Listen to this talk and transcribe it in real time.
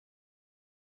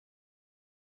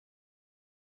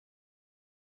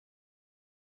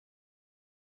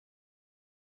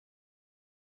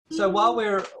So while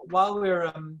we're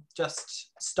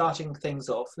just starting things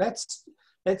off, let's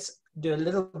do a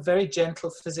little very gentle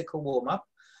physical warm up.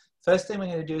 First thing we're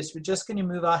going to do is we're just going to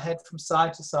move our head from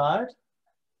side to side,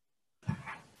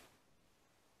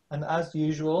 and as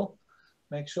usual,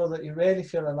 make sure that you really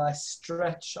feel a nice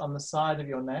stretch on the side of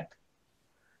your neck.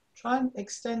 Try and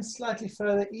extend slightly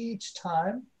further each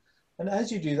time, and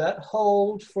as you do that,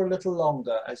 hold for a little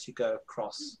longer as you go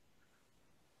across.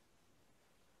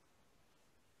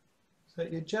 So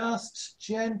you're just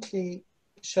gently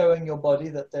showing your body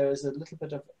that there is a little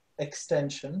bit of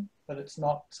extension, but it's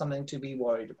not something to be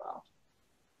worried about.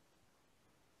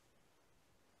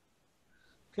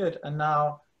 Good, and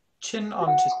now chin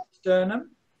onto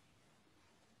sternum.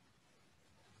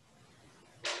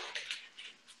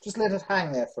 Just let it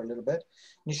hang there for a little bit.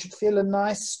 You should feel a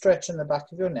nice stretch in the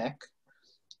back of your neck,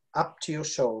 up to your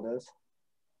shoulders.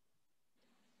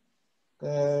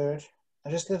 Good.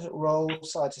 And just let it roll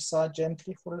side to side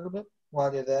gently for a little bit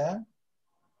while you're there.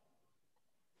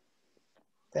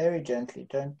 Very gently,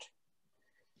 don't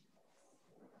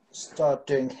start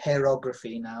doing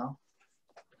hairography now.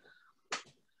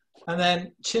 And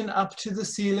then chin up to the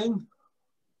ceiling,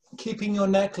 keeping your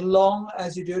neck long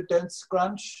as you do it, don't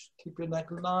scrunch. Keep your neck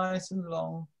nice and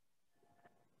long.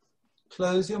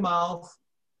 Close your mouth.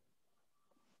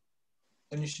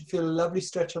 And you should feel a lovely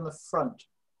stretch on the front.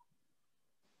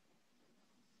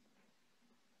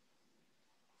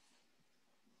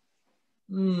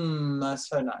 That's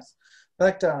so nice.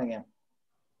 Back down again.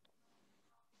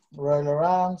 Roll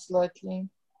around slightly.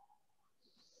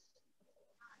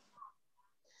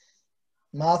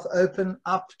 Mouth open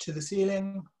up to the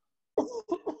ceiling.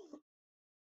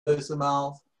 Close the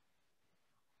mouth.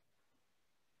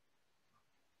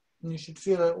 And you should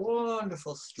feel a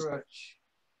wonderful stretch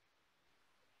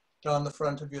down the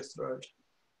front of your throat.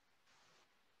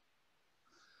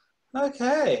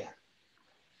 Okay.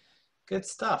 Good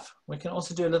stuff. We can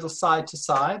also do a little side to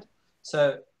side.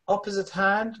 So opposite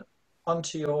hand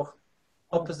onto your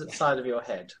opposite side of your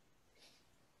head.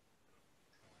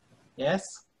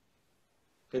 Yes?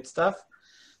 Good stuff.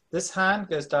 This hand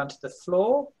goes down to the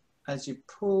floor as you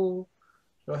pull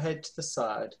your head to the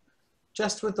side.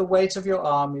 Just with the weight of your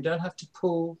arm, you don't have to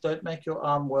pull, don't make your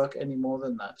arm work any more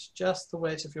than that. Just the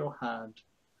weight of your hand,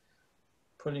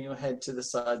 pulling your head to the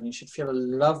side, and you should feel a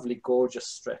lovely, gorgeous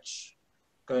stretch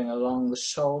going along the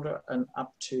shoulder and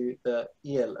up to the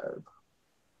earlobe.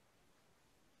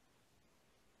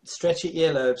 Stretchy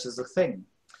earlobes is a thing.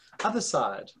 Other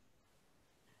side.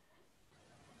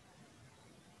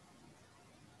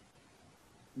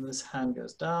 And this hand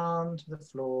goes down to the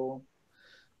floor.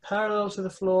 Parallel to the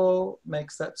floor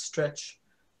makes that stretch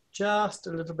just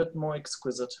a little bit more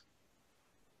exquisite.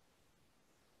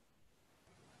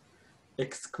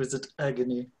 Exquisite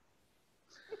agony.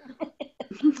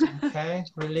 Okay,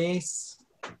 release.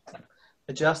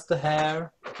 Adjust the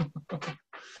hair.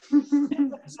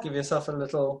 Just give yourself a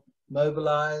little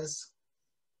mobilize.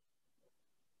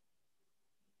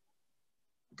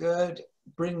 Good.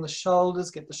 Bring the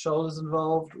shoulders, get the shoulders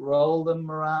involved, roll them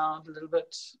around a little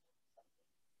bit.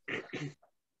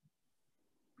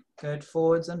 Good,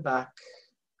 forwards and back.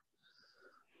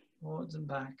 Forwards and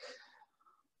back.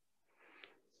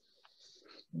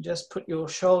 And just put your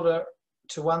shoulder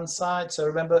to one side. So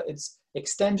remember, it's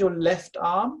extend your left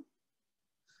arm.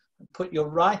 Put your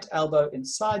right elbow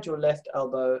inside your left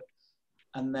elbow,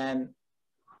 and then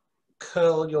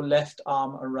curl your left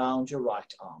arm around your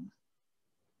right arm.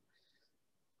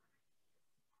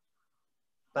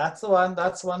 That's the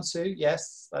one, Sue.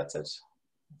 Yes, that's it.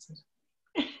 That's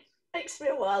it. Takes me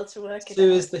a while to work it out.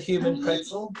 Sue is the human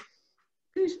pretzel.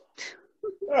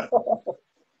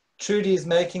 Trudy is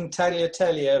making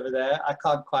tagliatelle over there. I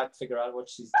can't quite figure out what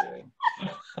she's doing.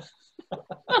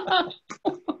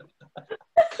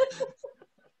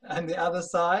 And the other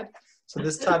side. So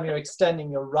this time you're extending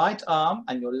your right arm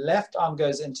and your left arm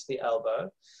goes into the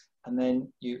elbow. And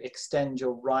then you extend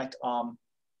your right arm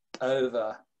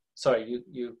over. Sorry,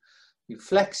 you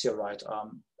flex your right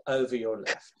arm over your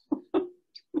left.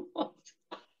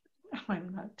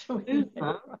 I'm not doing it.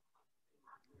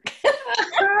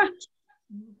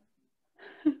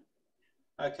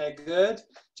 Okay, good.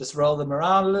 Just roll them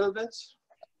around a little bit.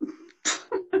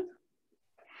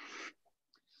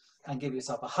 And give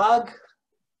yourself a hug.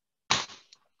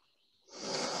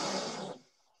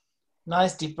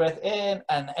 Nice deep breath in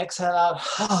and exhale out.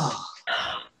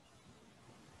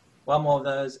 One more of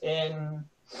those in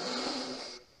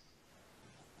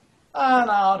and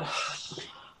out.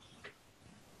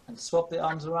 And swap the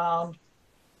arms around.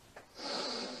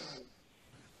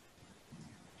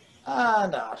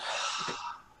 And out.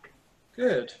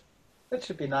 Good. That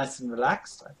should be nice and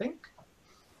relaxed, I think.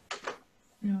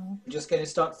 Yeah. I'm just going to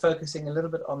start focusing a little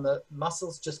bit on the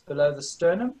muscles just below the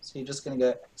sternum. So you're just going to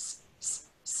go,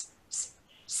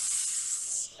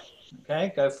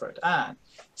 okay, go for it. And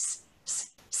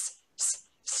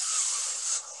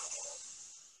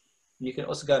you can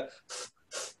also go,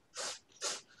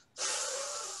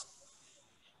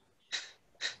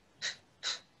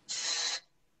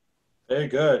 very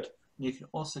good. You can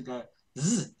also go,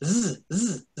 zzz, zzz,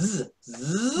 zzz, zzz, zzz.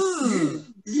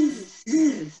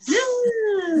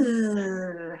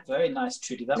 Very nice,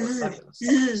 Trudy. That was fabulous.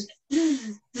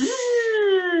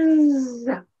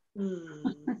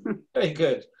 Very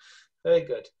good. Very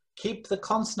good. Keep the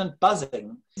consonant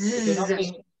buzzing. If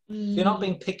you're not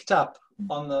being picked up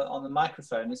on the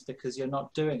microphone, it's because you're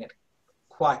not doing it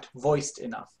quite voiced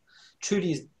enough.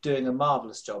 Trudy's doing a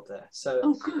marvelous job there. So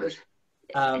Oh, good.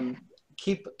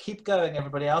 Keep going,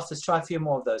 everybody else. Let's try a few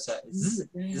more of those.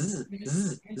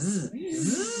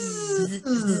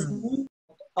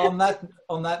 On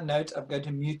that note, I'm going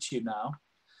to mute you now,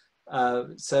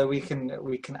 so we can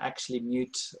actually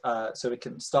mute, so we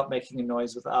can stop making a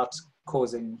noise without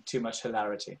causing too much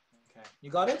hilarity. Okay, you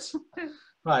got it?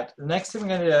 Right. The next thing we're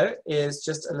going to do is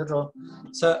just a little.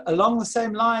 So along the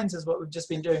same lines as what we've just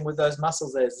been doing with those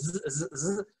muscles there.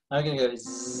 Now we're going to go.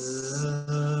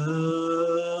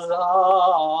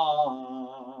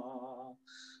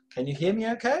 Can you hear me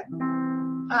okay?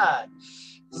 And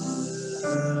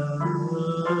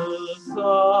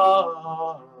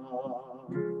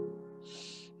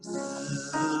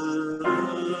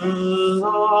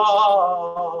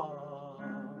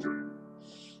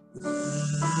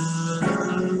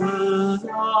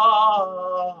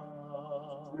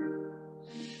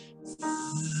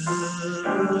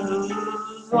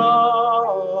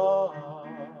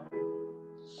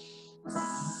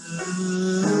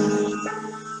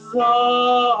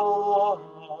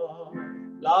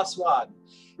last one.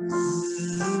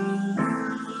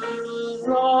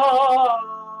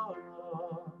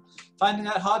 Finding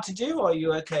that hard to do, or are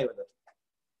you okay with it?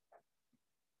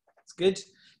 It's good.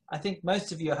 I think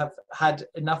most of you have had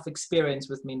enough experience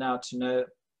with me now to know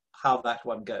how that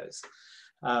one goes.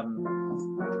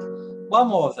 One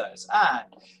more of those.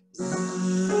 And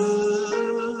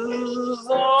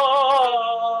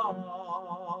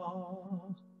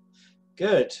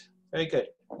good. Very good.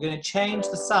 We're going to change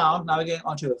the sound. Now we're going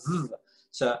onto a v.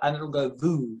 So, and it'll go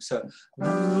voo. So,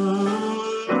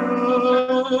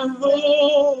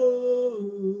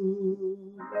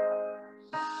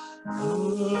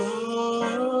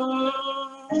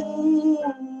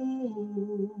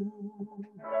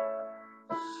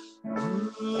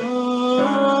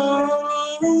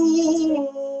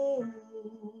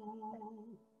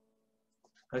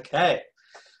 okay.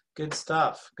 Good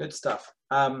stuff. Good stuff.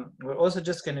 We're also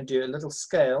just going to do a little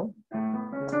scale.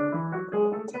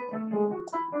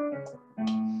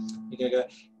 You're going to go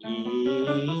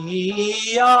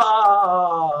E-A,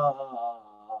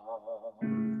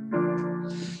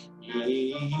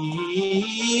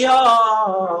 E-A,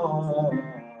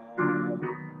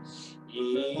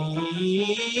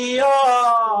 E-A.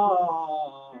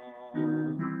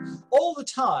 All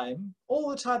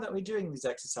the time that we're doing these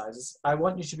exercises, I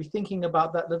want you to be thinking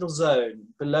about that little zone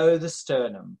below the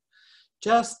sternum.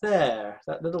 Just there,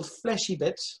 that little fleshy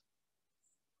bit.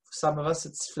 For some of us,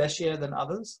 it's fleshier than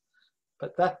others.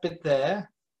 But that bit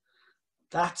there,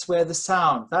 that's where the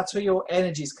sound, that's where your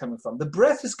energy is coming from. The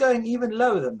breath is going even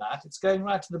lower than that. It's going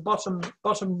right to the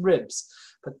bottom ribs.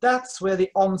 But that's where the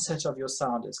onset of your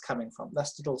sound is coming from.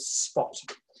 That's the little spot.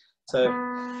 So,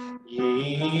 E-A,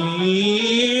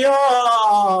 E-A,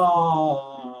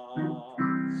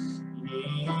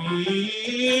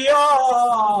 E-A,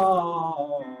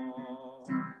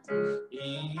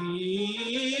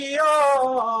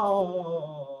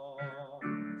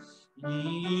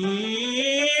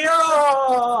 E-A.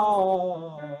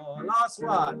 Last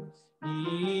one.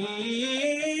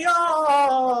 E-A.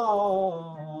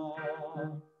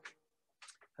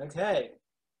 Okay.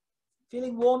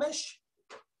 Feeling warmish?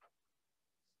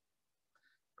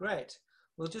 Great.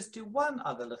 We'll just do one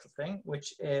other little thing,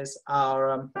 which is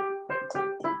our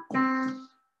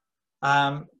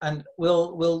and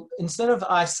we'll instead of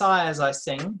I sigh as I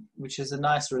sing, which is a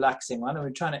nice relaxing one, and we're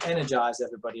trying to energize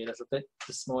everybody a little bit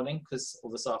this morning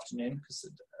or this afternoon, because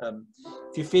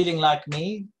if you're feeling like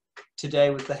me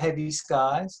today with the heavy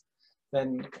skies,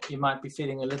 then you might be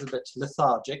feeling a little bit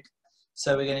lethargic.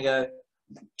 So we're going to go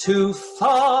too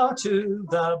far to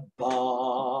the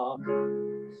bar.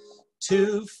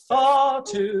 Too far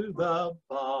to the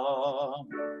bar,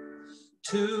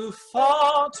 too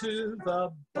far to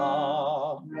the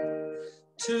bar,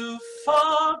 too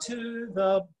far to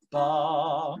the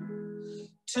bar.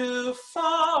 Too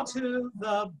far to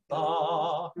the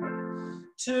bar.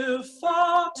 Too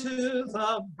far to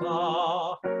the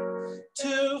bar.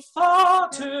 Too far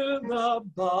to the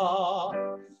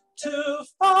bar. Too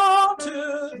far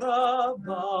to the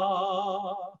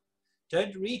bar.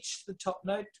 Don't reach the top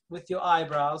note with your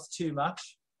eyebrows too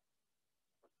much.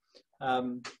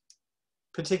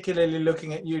 Particularly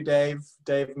looking at you, Dave,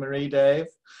 Marie, Dave.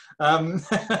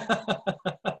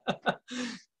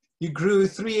 You grew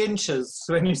 3 inches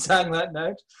when you sang that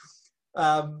note.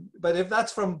 But if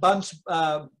that's from bum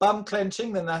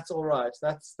clenching, then that's all right.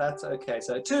 That's okay.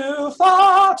 So too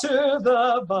far to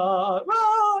the bar,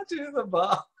 to the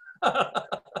bar.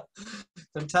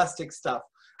 Fantastic stuff.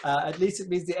 At least it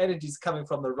means the energy is coming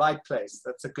from the right place.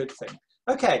 That's a good thing.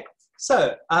 Okay,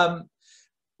 so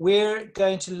we're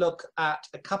going to look at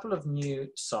a couple of new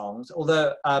songs.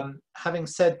 Although, having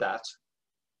said that,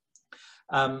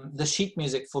 the sheet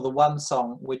music for the one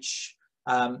song which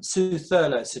Sue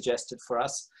Thurlow suggested for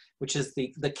us, which is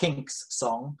the Kinks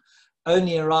song,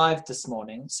 only arrived this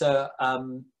morning. So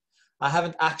I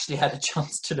haven't actually had a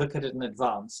chance to look at it in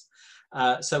advance.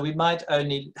 So we might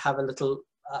only have a little,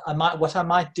 what I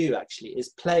might do actually is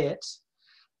play it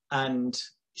and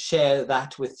share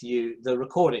that with you, the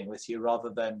recording with you, rather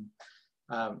than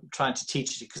trying to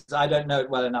teach it, because I don't know it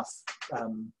well enough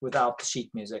without the sheet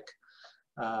music.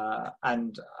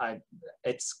 And I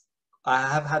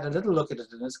have had a little look at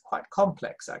it, and it's quite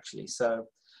complex actually. So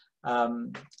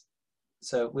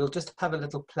so we'll just have a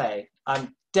little play.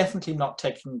 I'm definitely not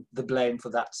taking the blame for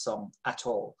that song at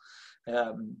all.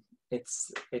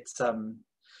 It's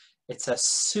a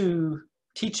Sue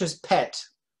teacher's pet,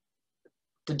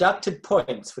 deducted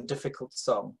points for difficult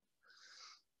song.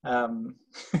 But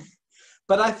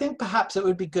I think perhaps it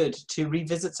would be good to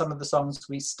revisit some of the songs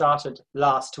we started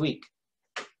last week.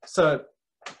 So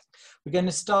we're going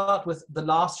to start with The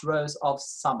Last Rose of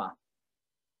Summer.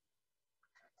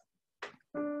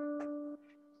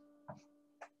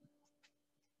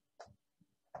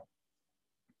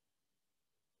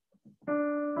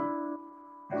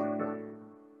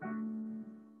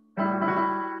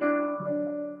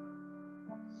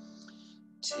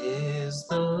 'Tis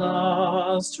the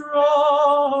last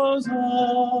rose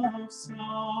of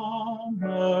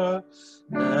summer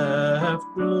left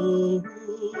blooming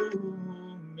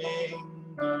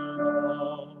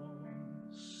alone.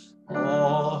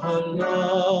 All her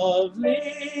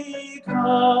lovely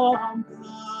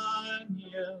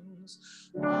companions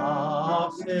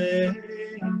are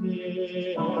faded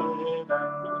and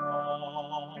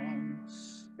gone.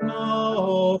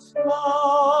 No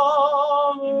flower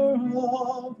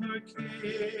of her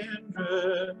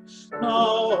kindred,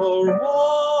 no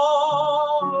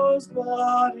rose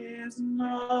but is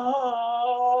known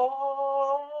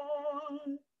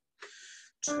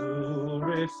to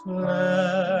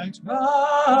reflect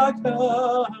back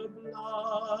her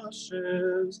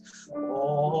blushes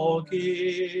or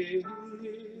give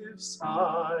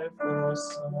sigh for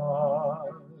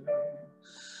sigh.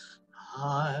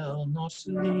 I'll not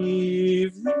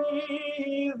leave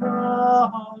thee,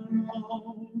 thou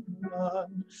lone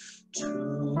one,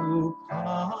 to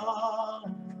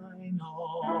pine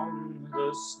on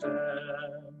the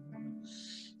stem,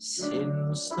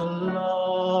 since the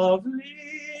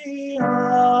lovely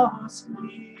are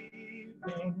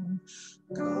sleeping.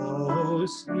 Go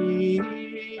sleep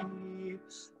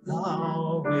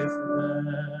thou with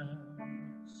them.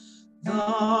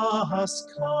 Thus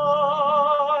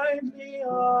kindly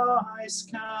I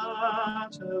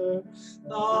scatter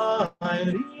thy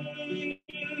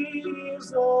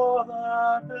leaves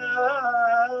o'er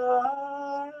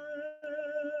the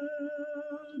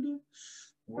bed,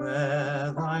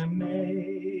 where thy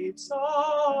mates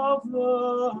of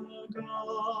the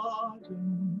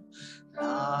garden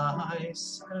lie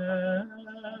scentless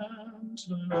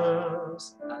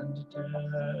and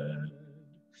dead.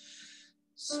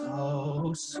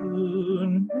 So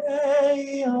soon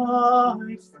may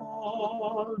I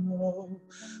follow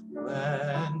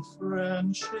when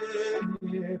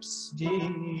friendships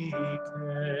decay,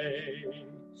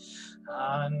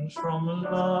 and from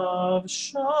love's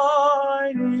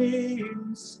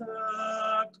shining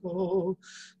circle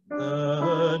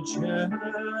the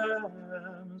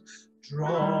gems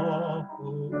drop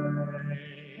away.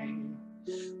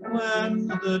 When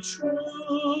the true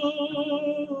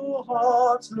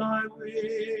hearts lie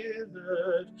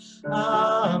withered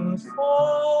and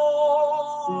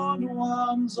fond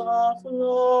ones are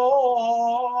flown,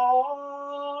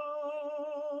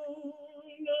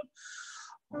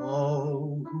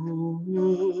 oh, who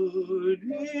would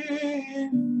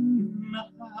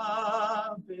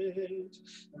inhabit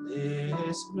this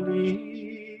this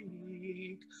bleak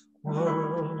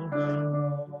world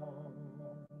alone.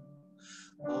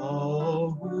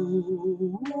 Oh,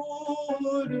 who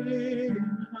would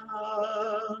inhabit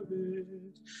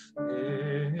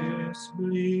this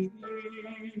bleak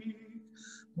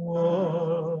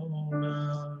world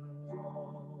alone?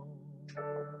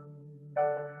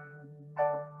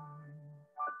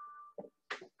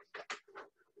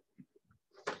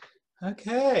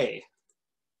 Okay.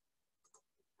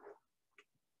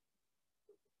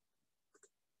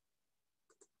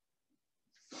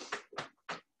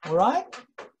 All right.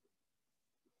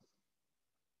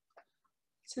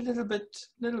 It's a little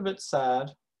bit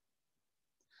sad.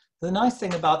 The nice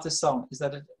thing about this song is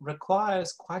that it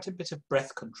requires quite a bit of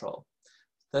breath control.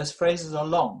 Those phrases are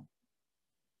long.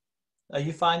 Are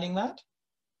you finding that?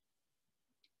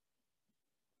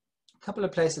 A couple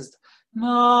of places.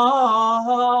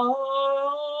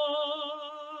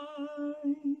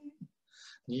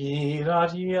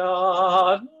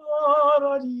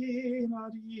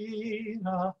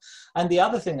 And the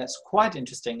other thing that's quite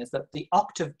interesting is that the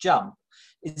octave jump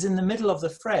is in the middle of the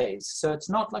phrase. So it's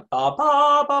not like ba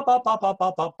ba ba ba ba ba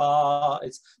ba ba ba.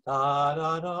 It's da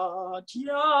da da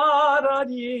da da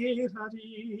dee da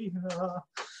dee da.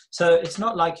 So it's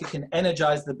not like you can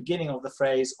energize the beginning of the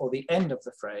phrase or the end of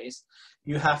the phrase.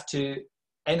 You have to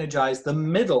energize the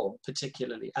middle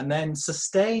particularly and then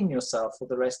sustain yourself for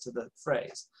the rest of the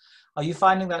phrase. Are you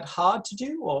finding that hard to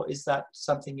do, or is that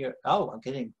something you're, oh, I'm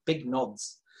getting big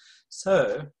nods.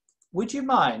 So would you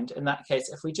mind in that case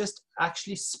if we just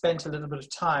actually spent a little bit of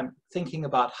time thinking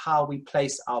about how we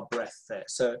place our breath there?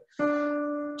 So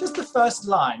just the first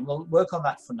line, we'll work on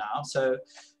that for now. So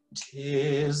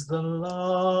 'tis the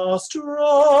last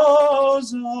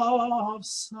rose of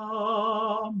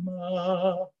summer.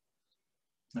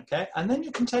 Okay, and then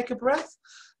you can take a breath,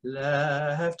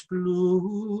 left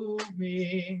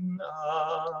blooming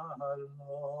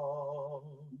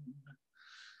alone.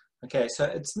 Okay, so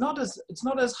it's not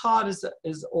as hard as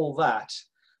all that,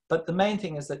 but the main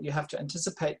thing is that you have to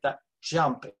anticipate that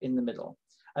jump in the middle.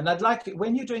 And I'd like it,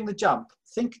 when you're doing the jump,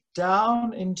 think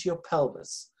down into your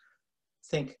pelvis.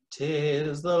 Think,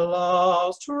 'tis the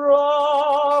last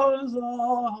rose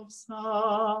of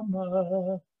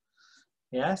summer.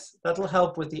 Yes, that'll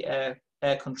help with the air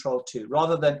control too.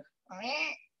 Rather than,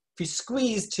 if you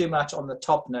squeeze too much on the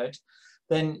top note,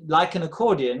 then like an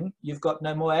accordion, you've got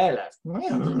no more air left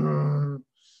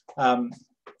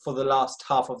for the last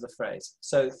half of the phrase.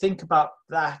 So think about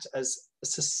that as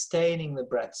sustaining the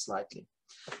breath slightly.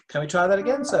 Can we try that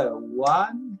again? So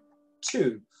 1,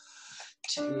 2.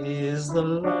 'Tis the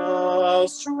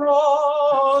last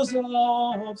rose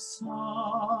of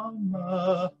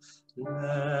summer,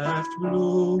 left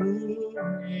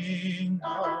blooming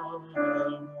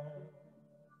alone.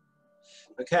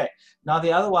 Okay, now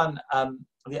the other one,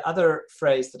 the other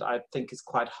phrase that I think is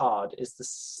quite hard is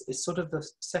sort of the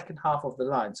second half of the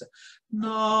line. So,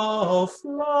 no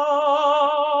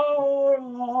flower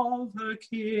of her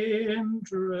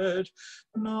kindred,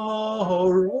 no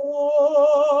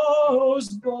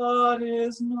rosebud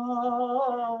is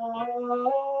nigh.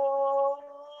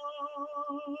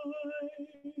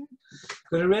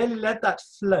 Gotta really let that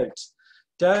float.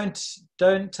 Don't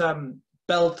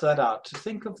belt that out.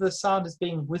 Think of the sound as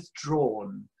being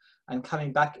withdrawn and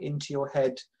coming back into your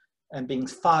head and being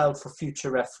filed for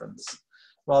future reference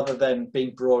rather than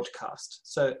being broadcast.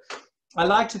 So I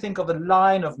like to think of a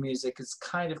line of music as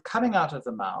kind of coming out of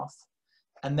the mouth,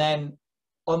 and then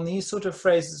on these sort of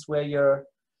phrases where you're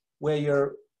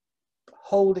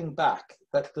holding back,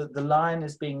 that the line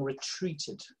is being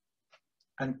retreated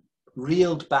and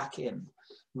reeled back in,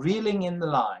 reeling in the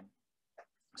line.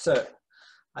 So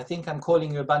I think I'm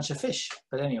calling you a bunch of fish,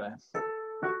 but anyway.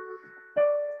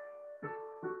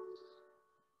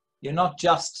 You're not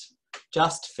just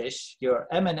fish, you're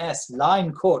M&S,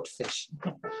 line caught fish.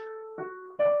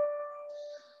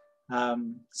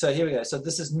 So here we go. So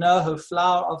this is no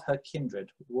flower of her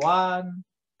kindred. 1,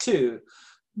 2.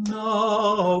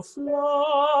 No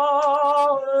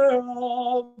flower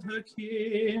of her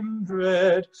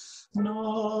kindred,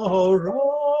 no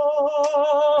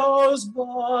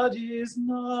rosebud is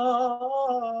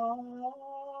nigh.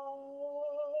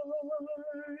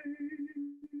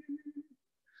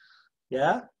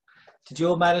 Yeah? Did you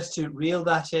all manage to reel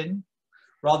that in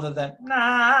rather than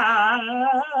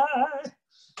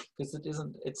because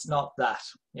it's not that,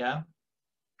 yeah?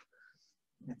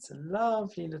 It's a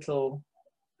lovely little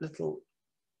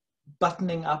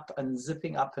buttoning up and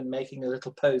zipping up and making a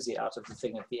little posy out of the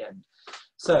thing at the end.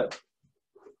 So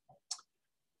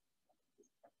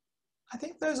I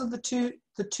think those are the two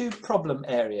problem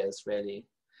areas really.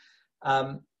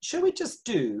 Should we just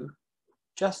do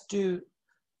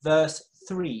verse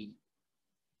 3?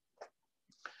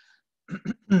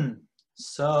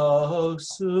 So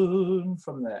soon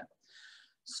from there.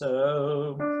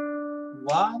 So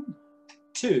 1,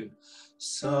 2.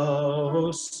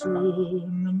 So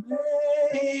soon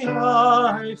may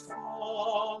I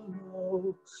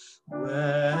follow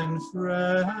when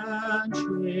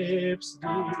friendships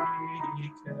decay,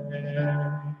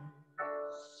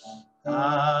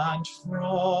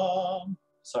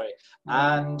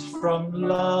 and from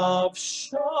love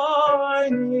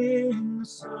shining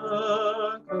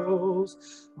circles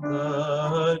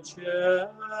the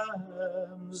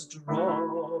gems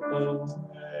drop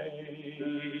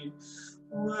away.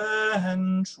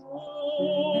 When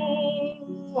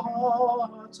true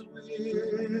hearts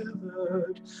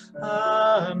withered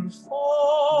and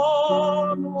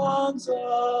fond ones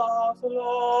are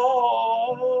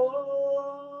flown,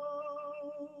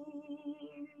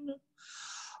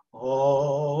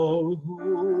 oh,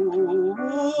 who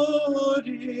would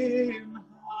inhabit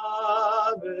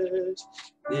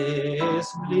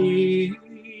this bleak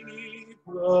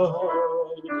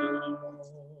world alone?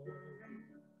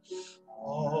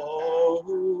 Oh,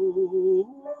 who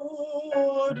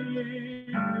would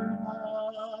inhabit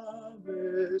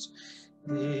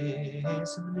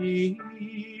this bleak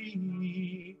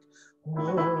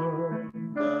world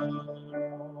alone?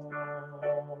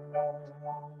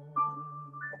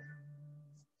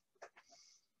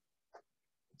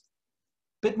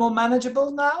 Bit more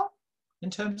manageable now in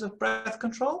terms of breath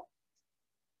control.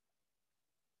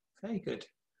 Very good.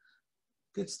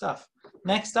 Good stuff.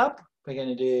 Next up, we're going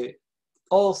to do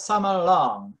All Summer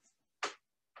Long.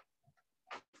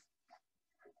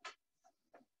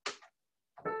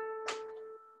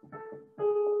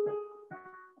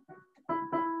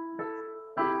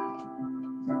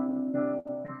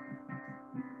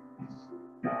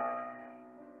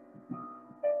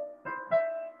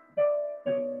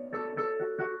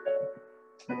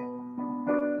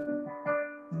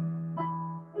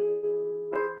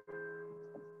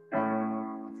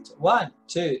 So 1,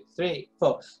 2, 3,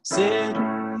 4. Sitting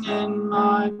in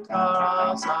my car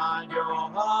outside your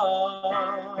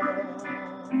house.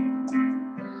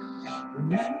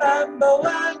 Remember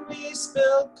when we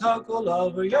spilled Coke all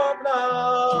over your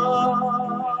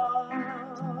blouse?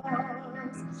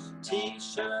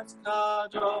 T-shirts, car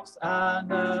jobs,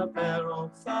 and a pair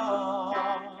of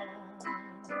thongs.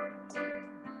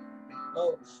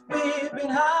 Oh, we've been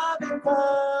having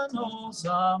fun all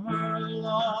summer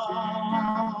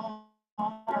long.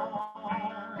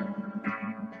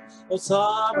 All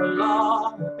summer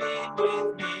long, you've been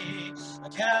with me. I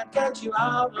can't get you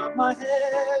out of my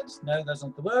head. No, that's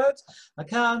not the words. I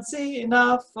can't see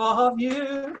enough of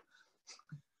you.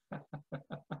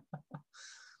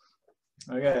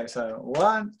 Okay, so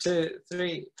 1, 2,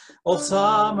 3. All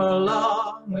summer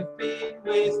long, you've been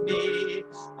with me.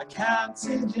 I can't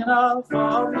see enough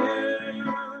of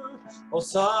you. All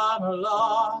summer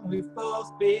long, we've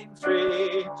both been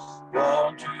free.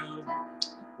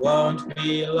 Won't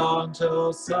be long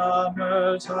till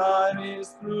summertime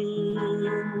is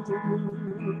through.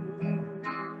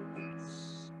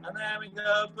 And then we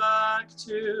go back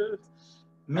to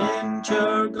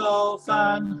miniature golf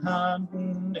and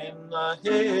hunting in the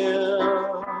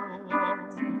hills.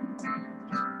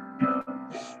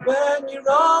 When you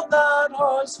rode that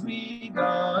horse, we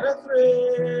got a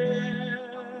thrill.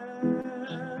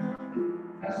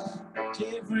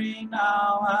 Every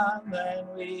now and then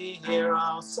we hear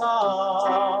our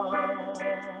song.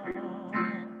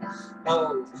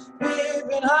 Oh, we've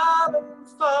been having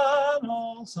fun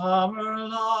all summer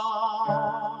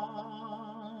long.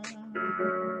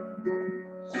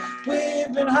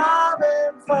 We've been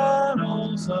having fun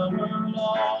all summer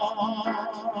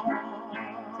long.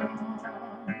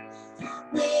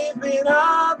 We've been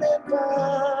having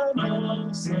fun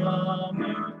all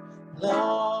summer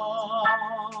long.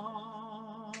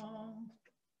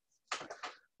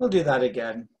 We'll do that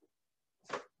again.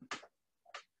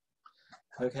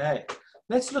 Okay,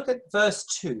 let's look at verse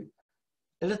 2.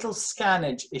 A little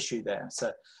scannage issue there.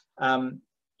 So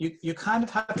you kind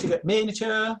of have to get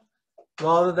miniature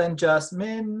rather than just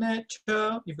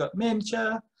miniature. You've got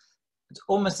miniature. It's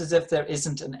almost as if there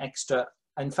isn't an extra.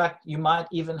 In fact, you might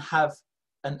even have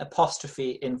an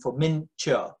apostrophe in for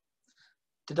miniature.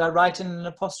 Did I write in an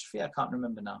apostrophe? I can't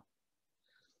remember now.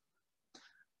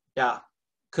 Yeah,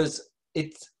 because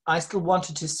I still want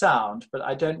it to sound, but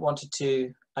I don't want it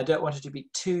to be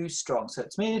too strong. So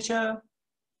it's miniature,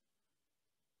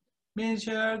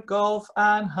 miniature, golf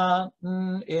and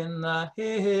hunting in the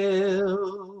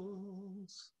hills.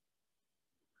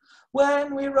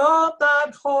 When we rode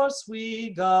that horse,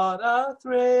 we got a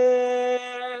thrill.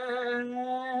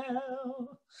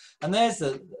 And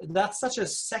that's such a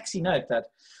sexy note, that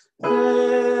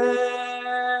thrill.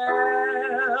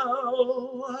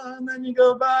 And then you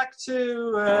go back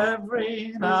to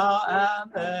every now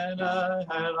and then I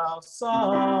heard our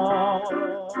song.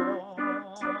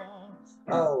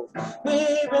 Oh,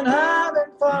 we've been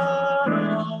having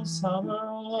fun all summer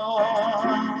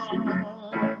long.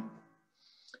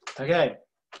 Okay,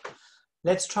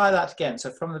 let's try that again. So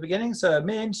from the beginning, so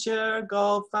miniature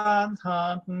golf and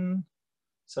hunting.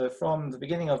 So from the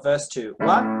beginning of verse 2.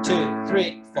 1, 2,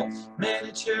 3, 4.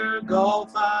 Miniature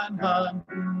golf and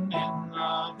hunting in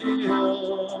the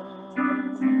hills.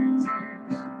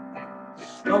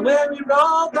 But when we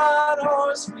rode that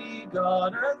horse, we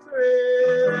got a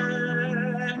thrill.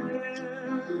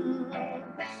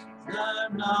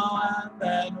 And now and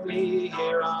then we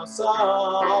hear our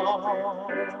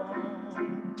song.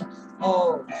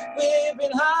 Oh, we've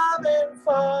been having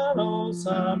fun all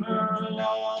summer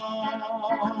long.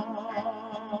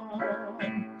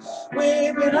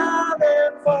 We've been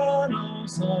having fun all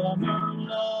summer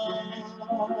long.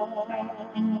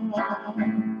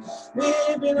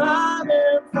 We've been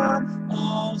having fun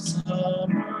all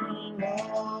summer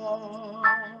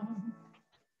long.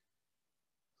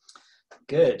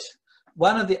 Good.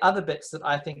 One of the other bits that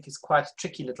I think is quite a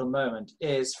tricky little moment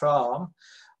is from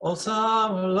all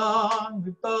summer long,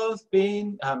 we've both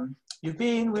been, you've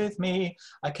been with me,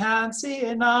 I can't see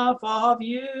enough of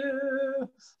you.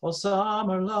 All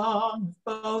summer long, we've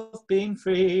both been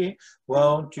free,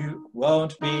 won't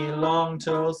be long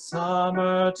till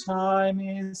summertime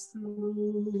is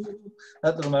through.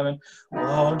 That little moment,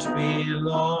 won't be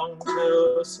long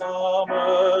till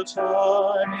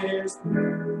summertime is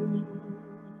through.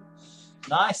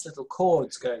 Nice little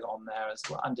chords going on there as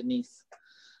well underneath.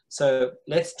 So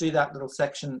let's do that little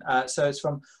section. So it's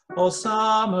from all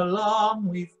summer long,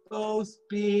 we've both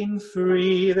been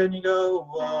free. Then you go,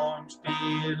 won't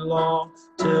be long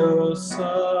till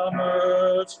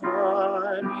summertime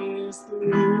is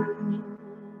through.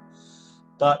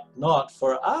 But not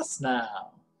for us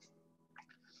now.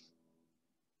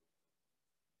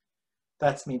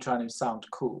 That's me trying to sound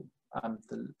cool. I'm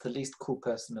the least cool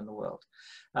person in the world.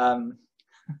 I'm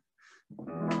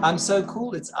so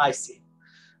cool, it's icy.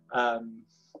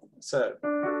 So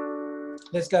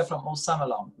let's go from all summer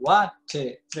long. 1,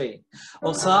 2, 3.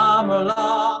 All summer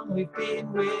long, we've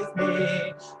been with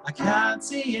me. I can't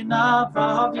see enough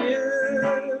of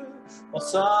you. All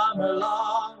summer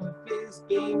long, we've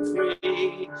been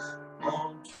free.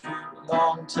 Won't be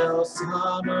long till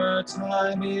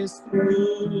summertime is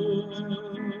through.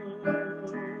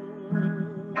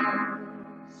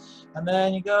 And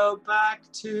then you go back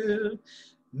to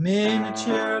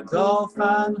miniature golf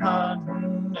and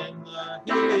hunting in the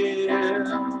hills.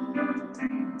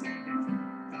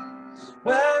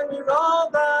 When we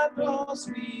rolled that horse,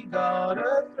 we got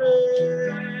a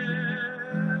thrill.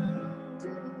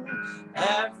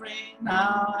 Every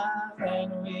now and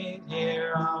then we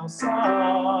hear our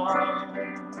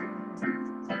song.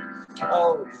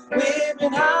 Oh, we've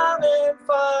been having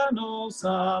fun all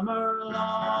summer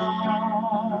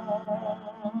long.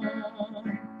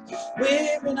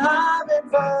 We've been having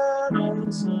fun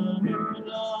all summer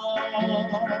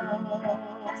long.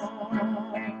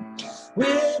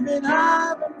 We've been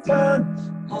having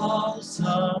fun all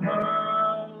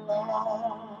summer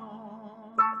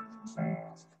long.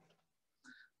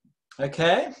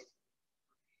 Okay.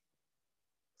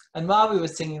 And while we were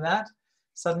singing that,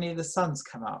 suddenly the sun's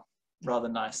come out rather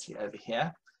nicely over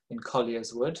here in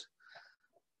Collier's Wood.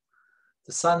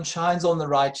 The sun shines on the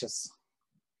righteous.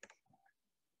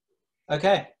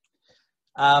 Okay,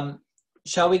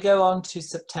 shall we go on to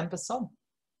September Song?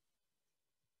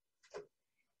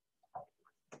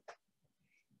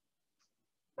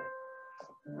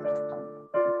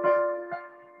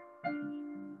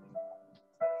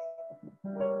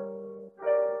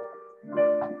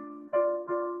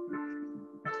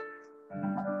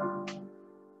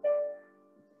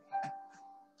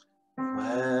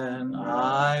 When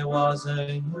I was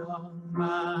a young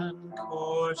man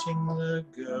courting the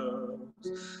girls,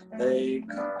 they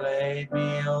played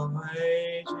me a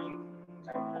waiting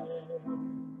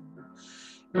game.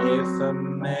 If a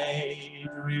maid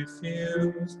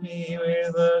refused me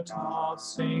with a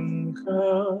tossing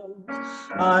curl,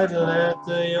 I'd let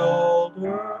the old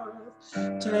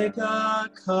earth take a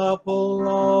couple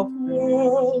of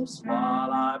whirls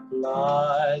while I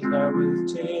plied her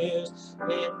with tears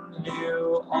in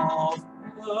lieu of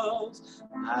pearls.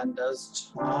 And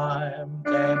as time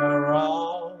came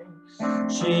around,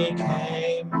 she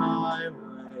came my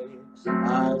way,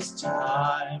 As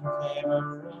time came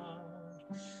around,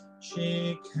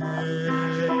 she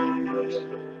came.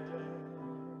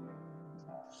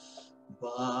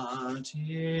 But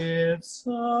it's a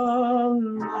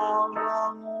long,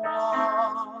 long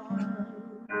while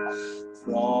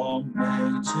from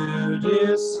May to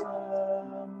December,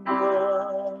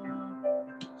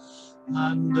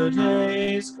 and the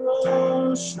days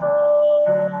grow short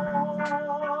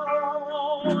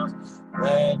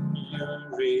when you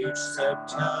reach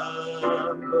September,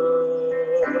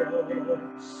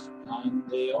 and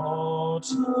the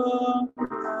autumn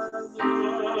weather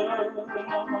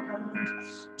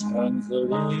turns the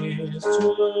leaves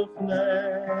to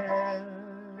flame.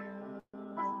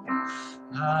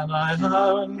 And I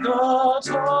haven't got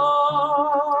time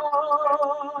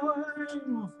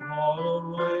for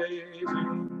a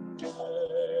waiting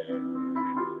game.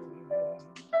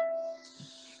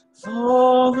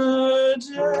 For the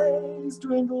days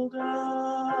dwindle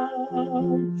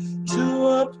down to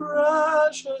a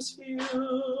precious few.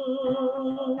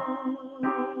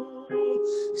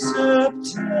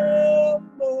 September,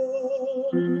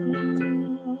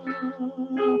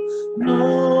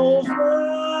 November,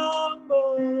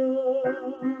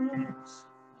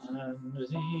 and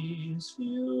these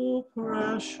few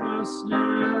precious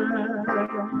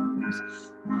days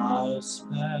I'll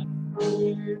spend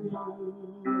with you.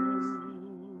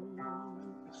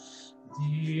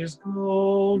 These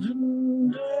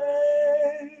golden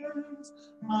days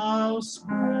I'll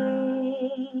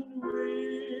spend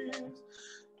with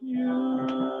you.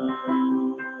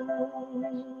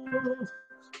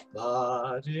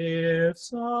 But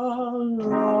it's a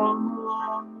long,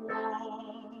 long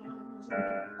while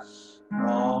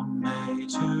from May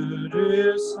to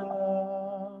December,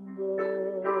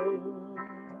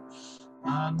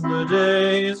 and the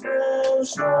days grow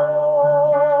short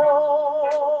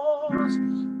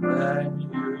when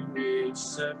you reach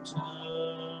September,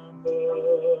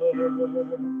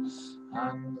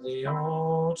 and the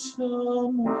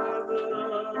autumn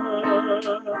weather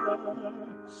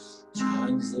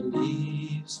turns the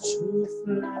leaves to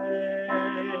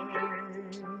flame.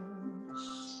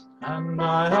 And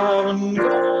I haven't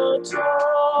got time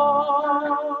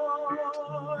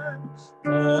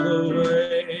for the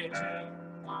waiting game.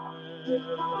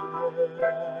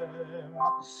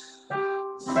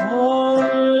 For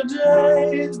the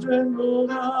days dwindle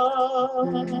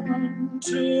down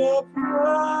to a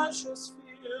precious few.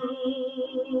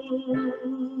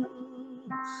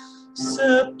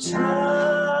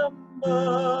 September,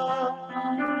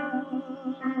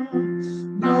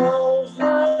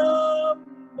 November,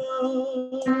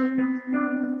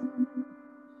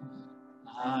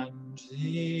 and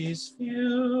these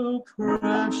few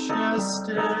precious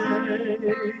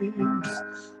days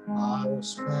I'll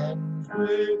spend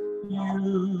with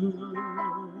you.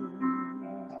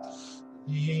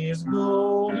 These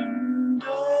golden days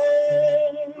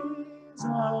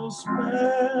I'll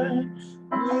spend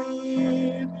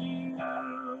with you.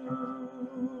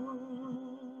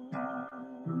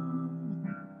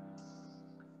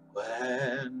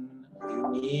 When you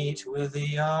meet with the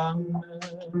young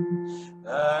men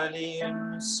early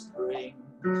in spring,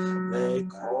 they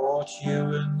court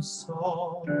you in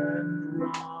song and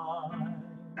rhyme.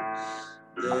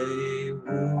 They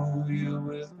woo you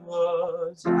with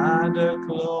words and a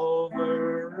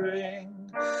clover ring,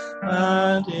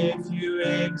 and if you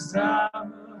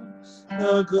examine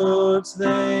the goods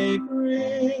they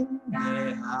bring,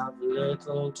 they have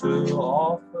little to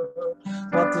offer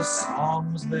but the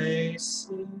songs they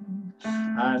sing,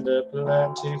 and a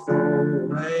plentiful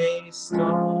waste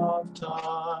of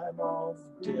time of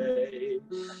day,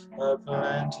 a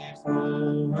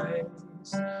plentiful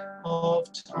waste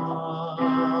of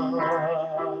time.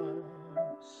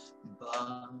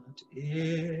 But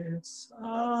it's a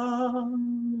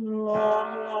long,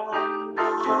 long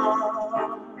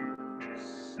while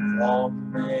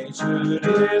from May to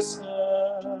December,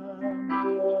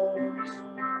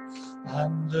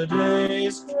 and the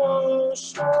days grow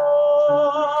short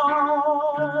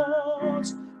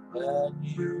when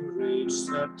you reach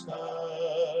September,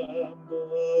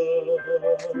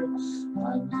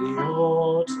 and the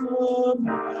autumn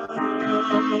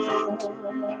weather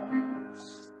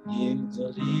leaves the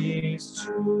leaves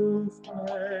to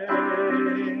fade.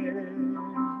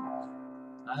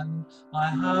 And I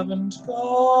haven't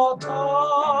got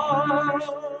time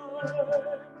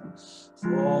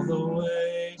for the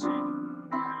waiting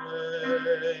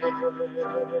game.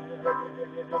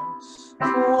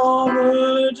 For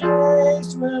the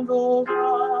days dwindle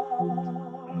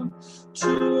down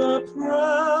to a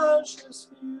precious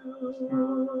few.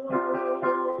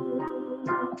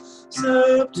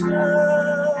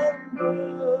 September,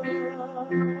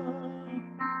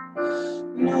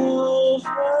 November,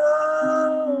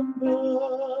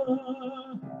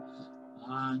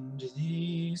 and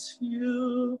these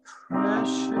few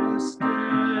precious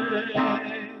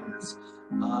days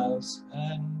I'll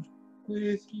spend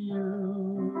with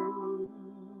you.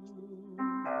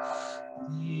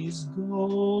 These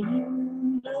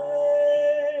golden days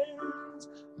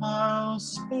I'll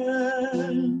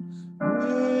spend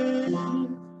with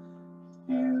you.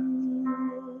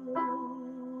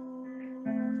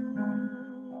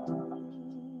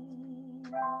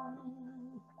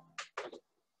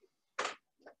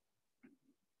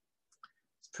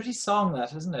 It's a pretty song,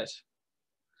 that, isn't it?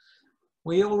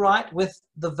 Were you all right with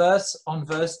the verse on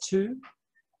verse 2?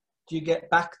 Do you get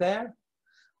back there?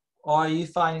 Or are you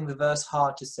finding the verse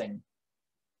hard to sing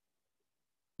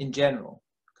in general?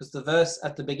 Because the verse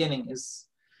at the beginning it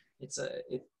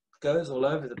goes all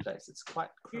over the place. It's quite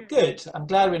good. I'm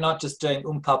glad we're not just doing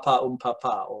papa all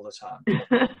the time.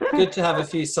 Good to have a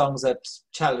few songs that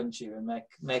challenge you and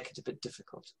make it a bit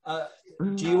difficult.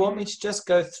 Do you want me to just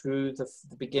go through the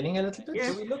beginning a little bit? Yeah.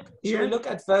 Shall we look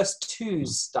at verse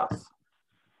 2's stuff?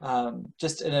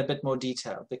 Just in a bit more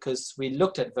detail, because we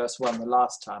looked at verse 1 the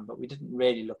last time, but we didn't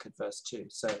really look at verse 2.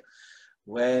 So,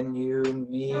 when you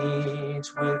meet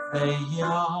with the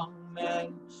young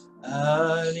men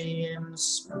early in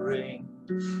spring,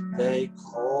 they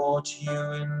court you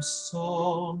in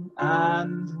song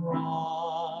and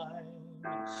rhyme.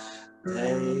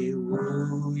 They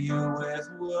woo you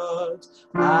with words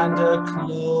and a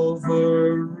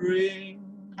clover ring.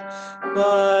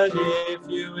 But if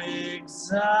you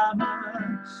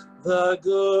examine the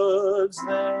goods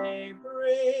they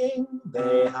bring,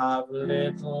 they have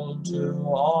little to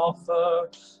offer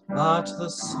but the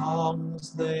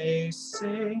songs they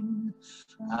sing,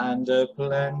 and a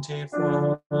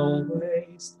plentiful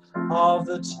waste of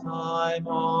the time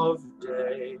of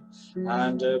day,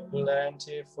 and a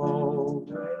plentiful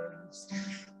waste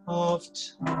of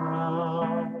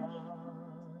time.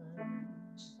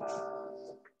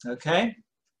 Okay,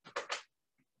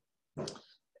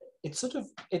 it's the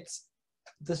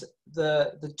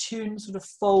tune sort of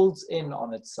folds in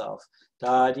on itself.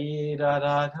 Da dee da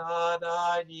da da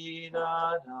da dee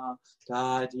da da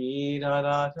da dee da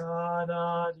da da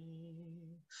da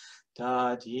dee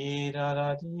da dee da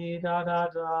da dee da da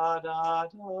da da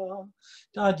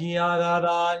da dee da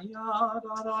da ya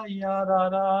da da ya da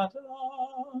da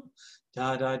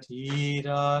da da dee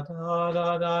da da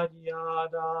da da ya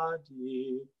da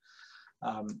dee.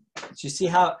 Do you see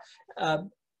how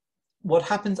what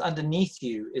happens underneath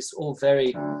you is all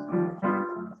very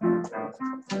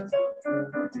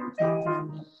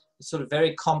sort of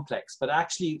very complex, but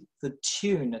actually the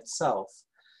tune itself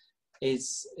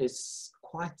is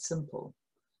quite simple.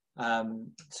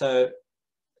 So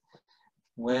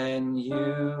when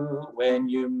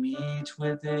you meet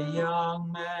with a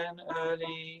young man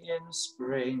early in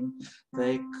spring,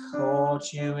 they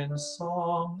court you in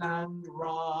song and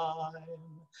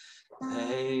rhyme.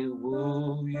 They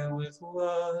woo you with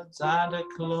words and a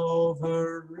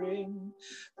clover ring.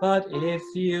 But if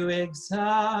you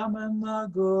examine the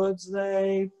goods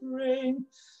they bring,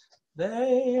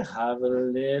 they have a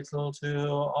little to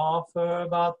offer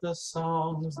but the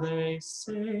songs they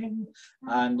sing,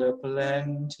 and a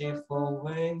plentiful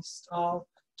waste of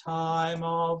time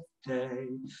of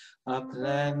day, a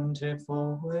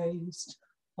plentiful waste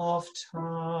of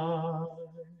time.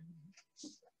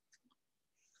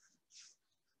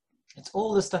 It's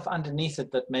all the stuff underneath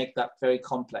it that make that very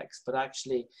complex, but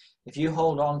actually if you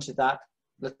hold on to that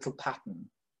little pattern,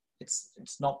 it's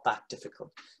not that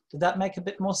difficult. Did that make a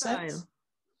bit more sense?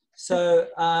 So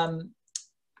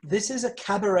this is a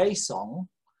cabaret song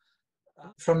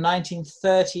from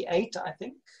 1938, I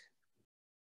think.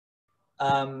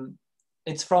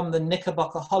 It's from the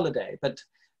Knickerbocker Holiday, but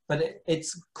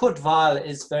it's Kurt Weill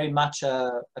is very much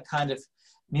a kind of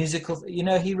musical. You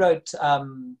know, he wrote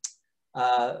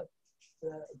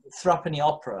Threepenny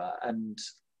Opera and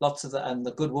lots of and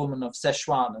The Good Woman of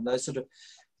Szechuan and those sort of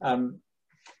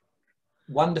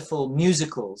wonderful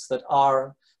musicals that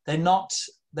are they're not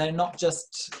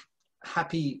just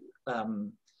happy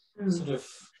sort of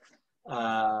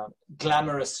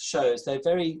glamorous shows. They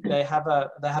have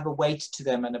a weight to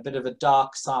them and a bit of a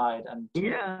dark side. And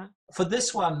Yeah. for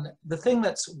this one, the thing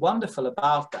that's wonderful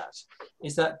about that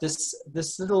is that this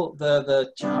little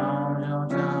the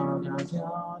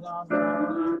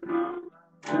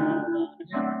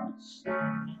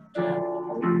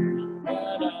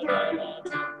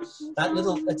that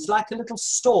little, it's like a little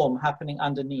storm happening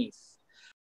underneath,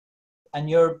 and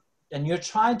you're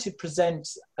trying to present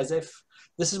as if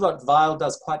this is what Weil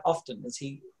does quite often, is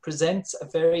he presents a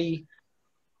very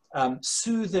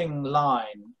soothing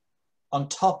line on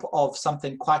top of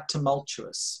something quite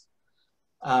tumultuous,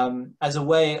 as a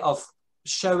way of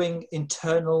showing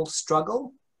internal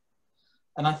struggle.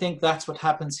 And I think that's what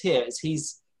happens here, is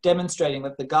he's demonstrating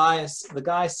that the guy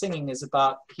singing is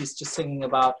about, he's just singing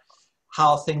about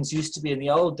how things used to be in the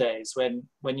old days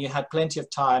when you had plenty of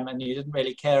time and you didn't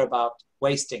really care about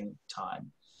wasting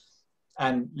time.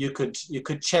 And you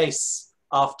could chase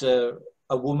after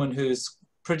a woman who's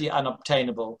pretty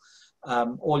unobtainable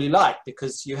all you like,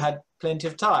 because you had plenty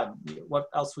of time. What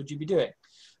else would you be doing?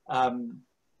 And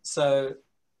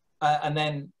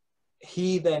then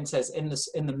he then says in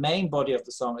the main body of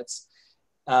the song, it's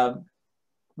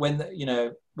when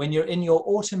you're in your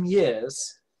autumn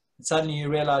years, and suddenly you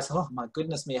realize, oh my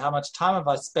goodness me, how much time have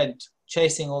I spent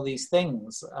chasing all these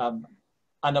things,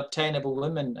 unobtainable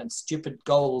women and stupid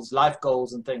goals, life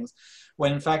goals and things,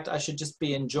 when in fact I should just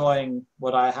be enjoying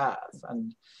what I have.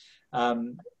 And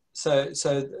so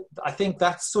I think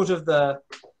that's sort of the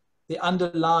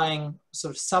underlying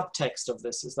sort of subtext of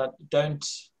this, is that don't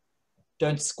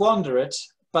squander it,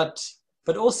 but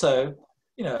also,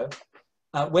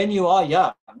 when you are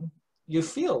young, you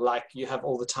feel like you have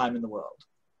all the time in the world.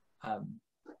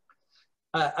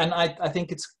 And I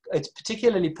think it's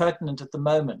particularly pertinent at the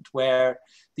moment, where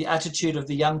the attitude of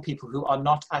the young people who are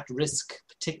not at risk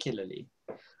particularly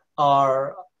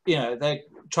are, they're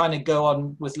trying to go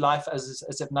on with life as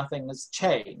if nothing has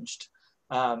changed.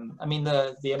 I mean,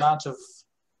 the amount of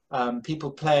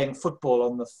people playing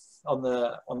football on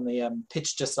the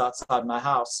pitch just outside my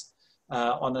house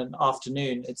on an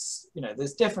afternoon, it's,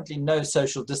 there's definitely no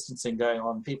social distancing going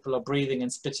on. People are breathing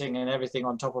and spitting and everything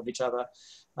on top of each other.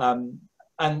 And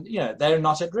they're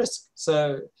not at risk,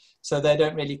 so they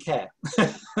don't really care.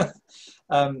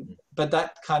 But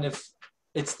that kind of,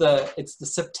 it's the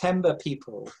September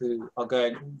people who are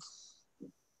going,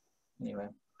 anyway,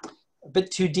 a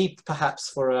bit too deep perhaps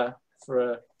for a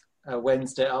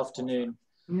Wednesday afternoon.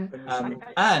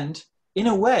 And in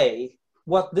a way,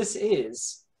 what this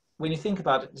is, when you think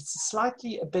about it, it's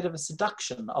slightly a bit of a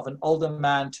seduction of an older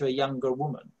man to a younger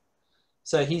woman.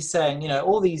 So he's saying,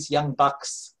 all these young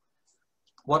bucks,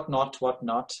 what not,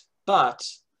 but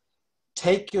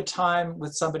take your time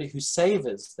with somebody who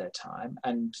savors their time,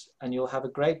 and you'll have a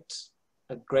great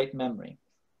memory.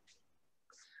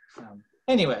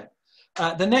 Anyway,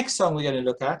 the next song we're going to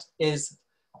look at is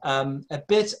a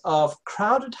bit of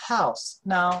Crowded House.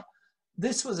 Now,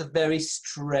 this was a very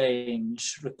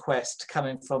strange request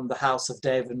coming from the house of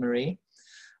David Marie.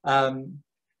 I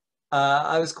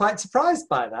was quite surprised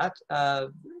by that.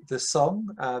 The song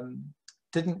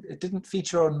didn't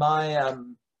feature on my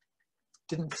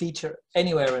didn't feature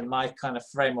anywhere in my kind of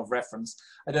frame of reference.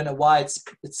 I don't know why it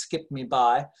skipped me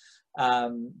by,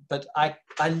 but I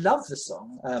love the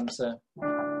song. So.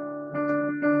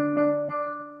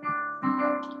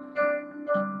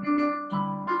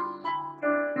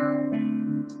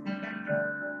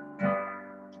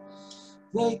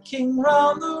 Waking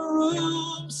round the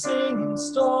room, singing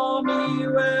stormy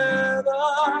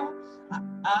weather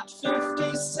at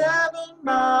 57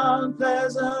 Mount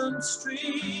Pleasant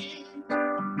Street.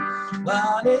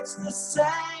 Well, it's the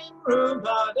same room,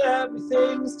 but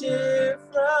everything's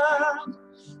different.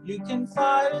 You can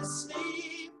fight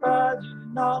asleep, but you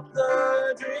not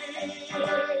the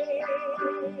dream.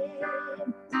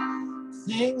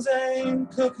 Things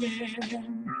ain't cooking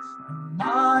in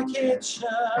my kitchen.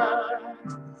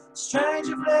 Strange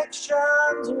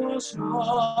afflictions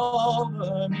wash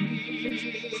over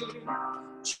me.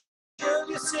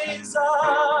 Julius Caesar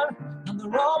and the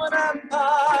Roman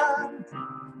Empire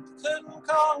couldn't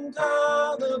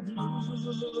conquer the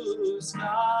blue sky.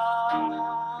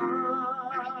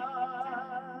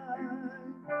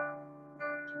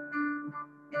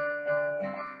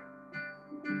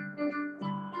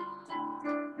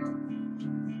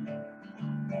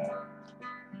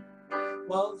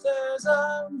 Well, there's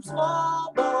a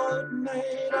small boat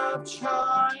made of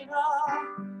china.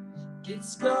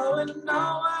 It's going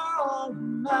nowhere on the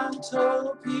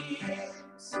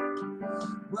mantelpiece.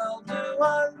 Well, do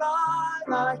I lie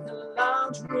like a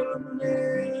lounge room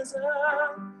lizard,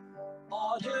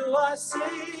 or do I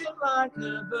sing like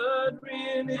a bird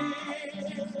release?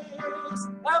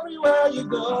 Everywhere you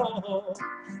go,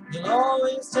 you'll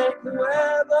always take the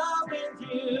weather with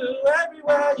you.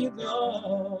 Everywhere you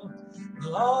go,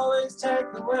 you'll always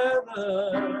take the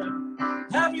weather.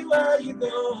 Everywhere you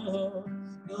go,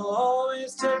 you'll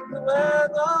always take the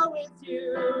weather with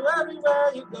you.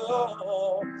 Everywhere you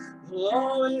go, you'll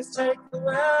always take the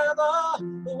weather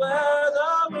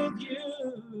with you.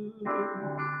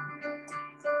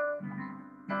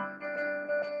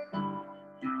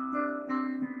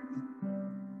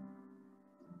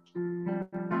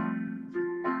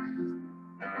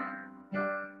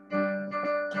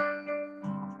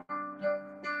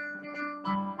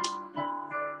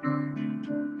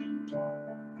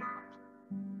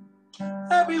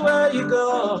 Everywhere you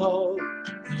go,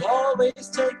 you'll always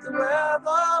take the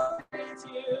weather with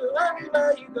you.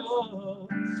 Everywhere you go,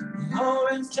 you'll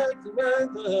always take the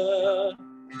weather.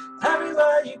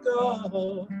 Everywhere you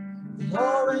go, you'll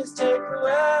always take the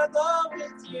weather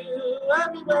with you.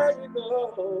 Everywhere you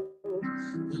go,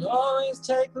 you'll always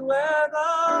take the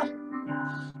weather.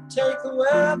 Take the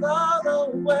weather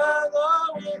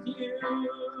with you.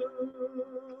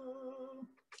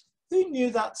 Who knew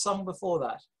that song before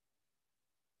that?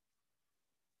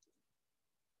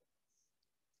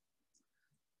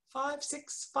 Five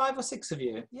or six of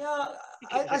you. Yeah,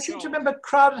 I seem to remember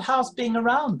Crowded House being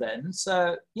around then.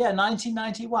 So yeah,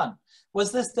 1991.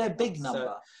 Was this their big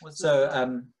number?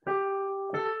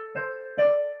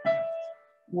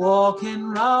 Walking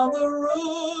round the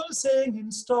room,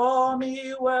 singing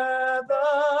stormy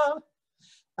weather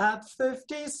at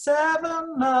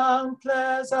 57 Mount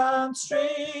Pleasant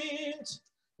Street.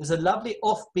 There's a lovely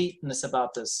offbeatness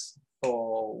about this.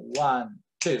 For 1,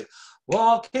 2.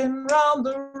 Walking round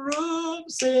the room,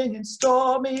 singing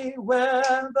stormy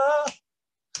weather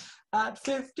at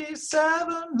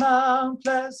 57 Mount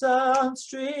Pleasant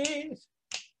Street.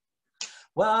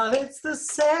 Well, it's the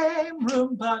same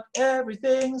room, but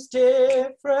everything's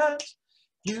different.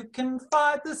 You can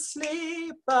fight the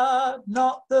sleep, but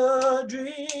not the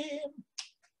dream.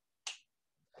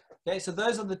 Okay, so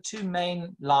those are the two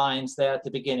main lines there at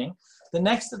the beginning. The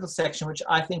next little section, which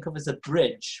I think of as a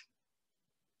bridge,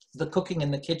 the cooking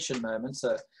in the kitchen moment.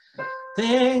 So,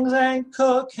 things ain't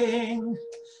cooking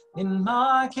in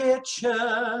my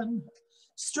kitchen.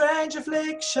 Strange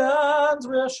afflictions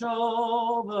will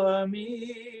show over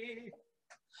me.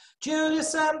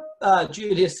 Julius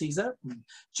Caesar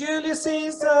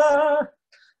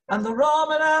and the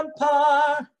Roman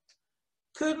Empire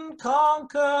couldn't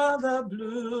conquer the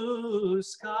blue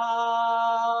skies.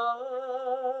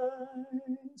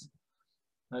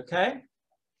 Okay,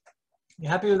 you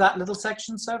happy with that little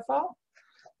section so far?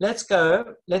 Let's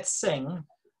sing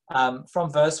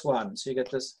from verse 1. So you get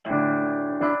this.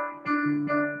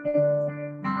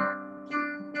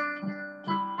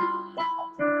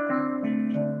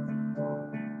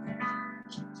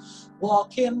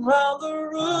 Walking round the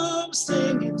room,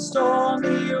 singing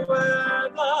stormy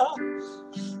weather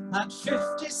at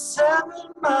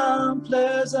 57 Mount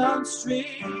Pleasant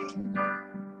Street.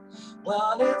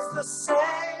 Well, it's the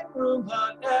same room,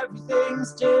 but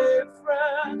everything's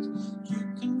different.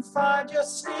 You can find your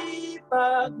sleep,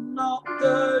 but not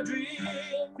the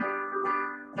dream.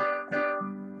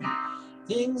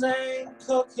 Things ain't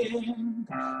cooking in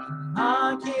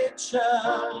my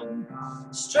kitchen.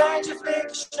 Strange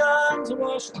afflictions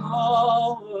wash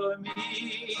over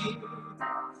me.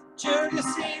 Julius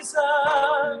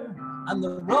Caesar and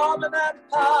the Roman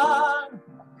Empire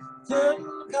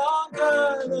couldn't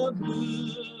conquer the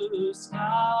blue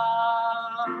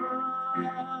sky.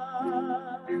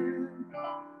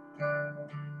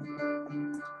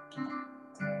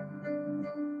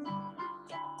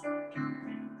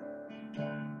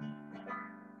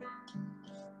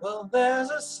 Well, there's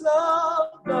a small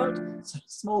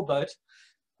boat.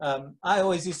 I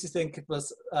always used to think it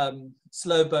was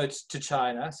slow boat to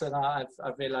China, so now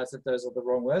I've realized that those are the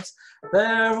wrong words.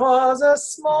 There was a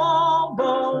small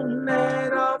boat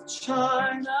made of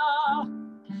china.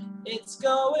 It's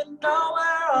going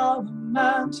nowhere on the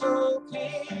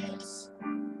mantelpiece.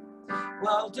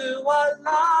 Well, do I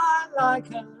lie like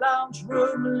a lounge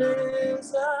room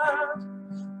lizard?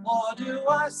 Or do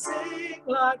I sing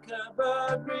like a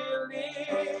bird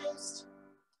released?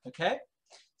 Okay,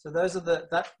 so those are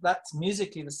that's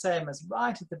musically the same as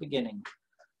right at the beginning.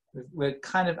 We're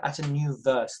kind of at a new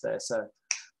verse there. So,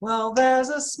 well, there's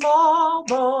a small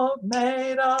boat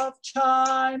made of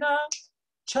china.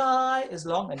 Chai is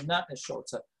long and nut is short.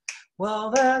 So,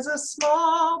 well, there's a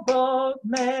small boat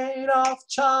made of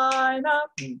china.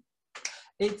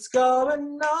 It's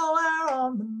going nowhere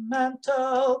on the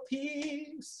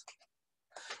mantelpiece.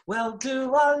 Well,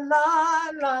 do I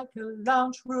lie like a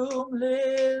lounge room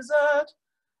lizard?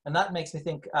 And that makes me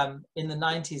think, in the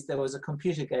 90s, there was a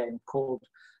computer game called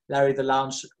Larry the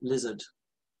Lounge Lizard.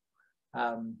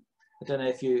 I don't know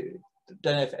if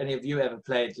any of you ever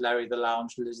played Larry the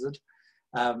Lounge Lizard.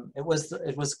 It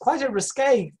was quite a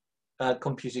risque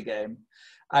computer game.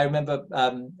 I remember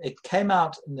it came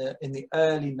out in the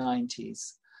early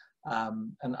 90s,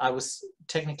 and I was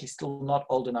technically still not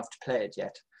old enough to play it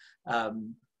yet.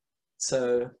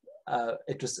 So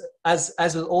it was, as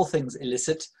with all things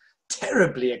illicit,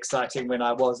 terribly exciting when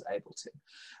I was able to.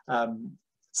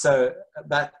 So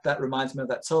that reminds me of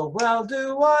that song. Well,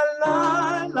 do I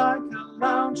lie like a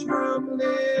lounge room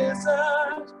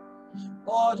lizard?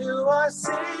 Or do I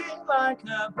sing like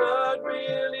a bird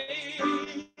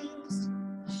released?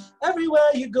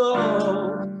 Everywhere you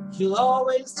go, you'll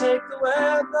always take the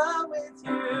weather with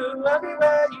you.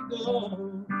 Everywhere you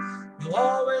go, you'll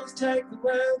always take the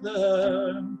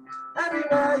weather.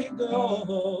 Everywhere you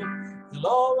go, you'll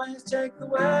always take the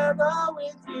weather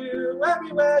with you.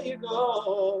 Everywhere you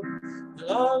go,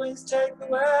 you'll always take the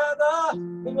weather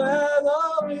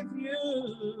with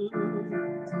you.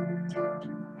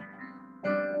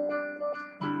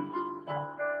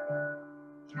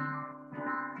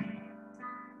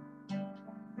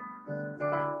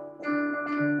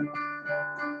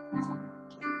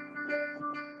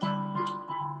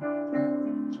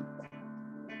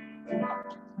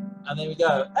 And there we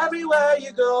go. Everywhere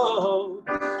you go,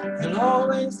 you'll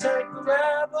always take the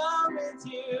weather with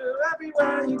you.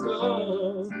 Everywhere you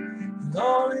go, you'll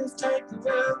always take the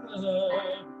weather.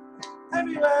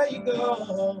 Everywhere you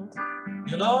go,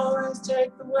 you'll always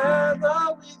take the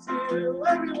weather with you.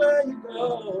 Everywhere you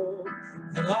go,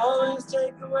 you'll always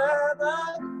take the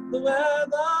weather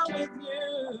with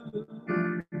you.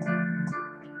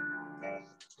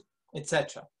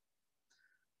 Etc.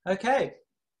 Okay,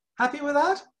 happy with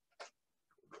that?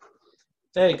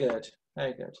 Very good,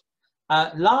 very good.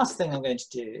 Last thing I'm going to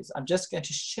do is I'm just going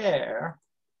to share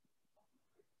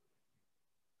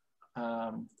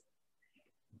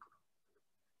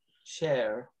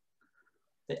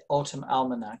the Autumn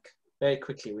Almanac very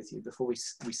quickly with you before we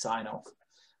sign off.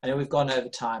 I know we've gone over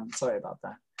time, sorry about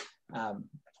that,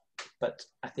 but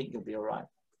I think you'll be all right.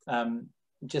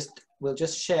 We'll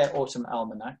just share Autumn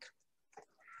Almanac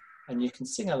and you can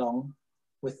sing along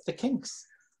with the Kinks.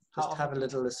 Just have a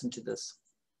little listen to this.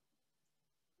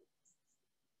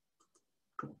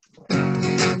 Can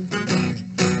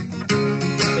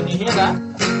you hear that?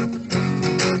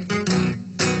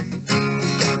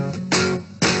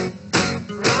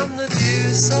 From the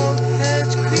dew-soaked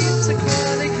hedge creeps a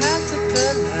crawling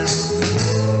caterpillar.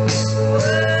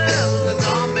 Well, the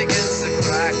dawn begins to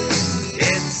crack.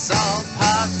 It's all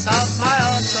part of my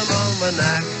autumn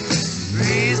almanac.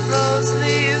 Breeze blows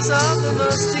leaves of the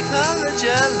musty colored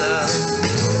yellow.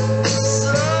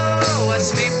 So I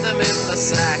sweep them in the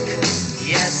sack.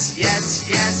 Yes, yes,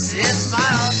 yes, it's my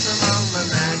autumn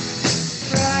almanac.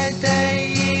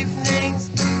 Friday evenings,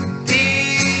 people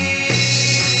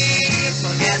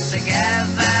get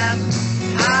together,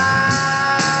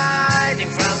 hiding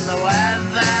from the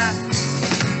weather.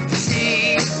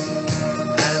 Tea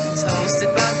and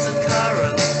toasted buns and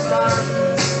currant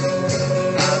buns,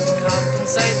 bound to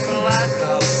compensate for lack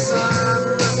of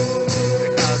sun,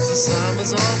 because the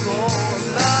summer's all gone.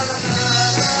 La, la, la,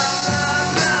 la, la, la,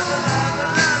 la,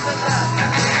 la, la, la.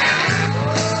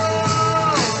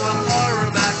 Oh, a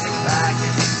aromatic back.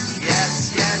 Yes,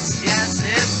 yes, yes,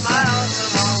 it's my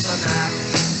autumn almanac.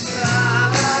 La,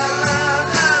 la, la,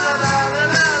 la, la, la,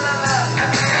 la, la, la.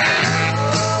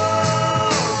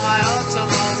 Oh, my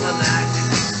autumn almanac.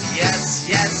 Yes,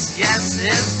 yes, yes,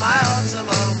 it's my autumn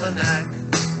almanac.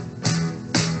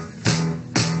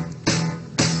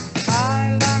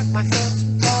 I like my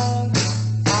football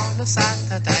on a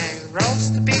Saturday,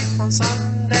 roast beef on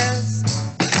Sundays.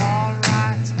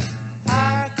 Alright,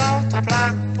 I go to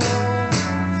Blackpool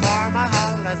for my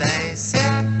holiday, sit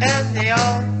in the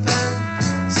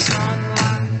open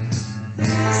sunlight.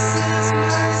 This is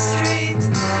my street,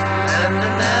 and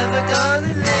I'm never gonna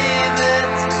leave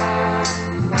it,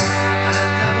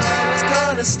 and I'm always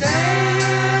gonna stay.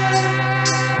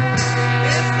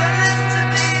 If I live to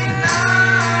be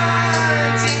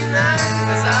 99,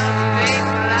 'cause all the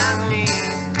people I meet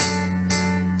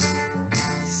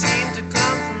seem to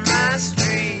come from my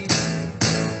street,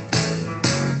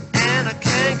 and I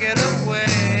can't get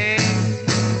away,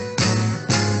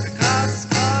 because it's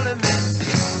calling me.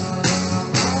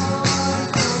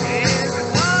 It's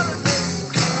calling me.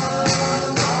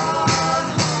 Come on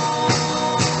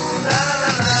home. La la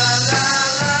la la la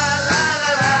la la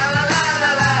la la la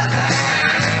la la.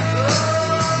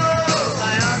 Oh,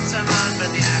 my autumn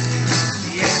almanac.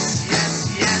 Yes, yes,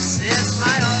 yes, it's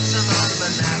my autumn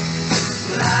almanac.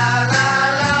 La la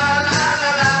la la la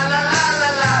la la la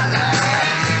la la.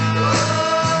 Oh,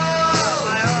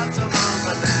 my autumn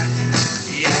almanac.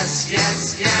 Yes, yes,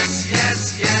 yes, yes,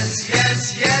 yes, yes,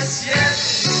 yes, yes.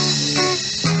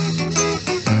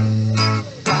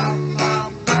 Ba, ba,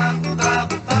 ba, ba,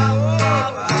 ba, oh,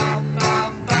 ba, ba,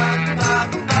 ba, ba,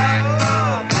 ba,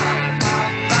 oh, ba, ba,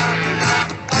 ba,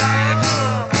 ba,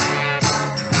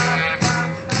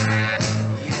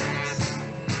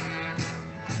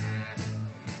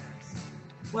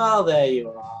 Well, there you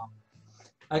are.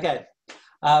 Okay.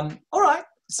 All right.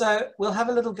 So we'll have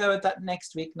a little go at that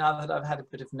next week now that I've had a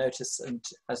bit of notice and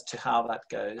as to how that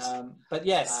goes. But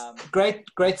yes,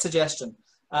 great suggestion.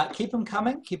 Keep them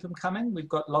coming. Keep them coming. We've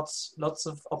got lots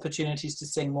of opportunities to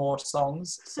sing more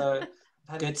songs. So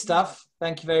good stuff.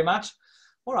 Thank you very much.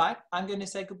 All right, I'm going to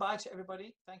say goodbye to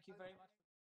everybody. Thank you very much.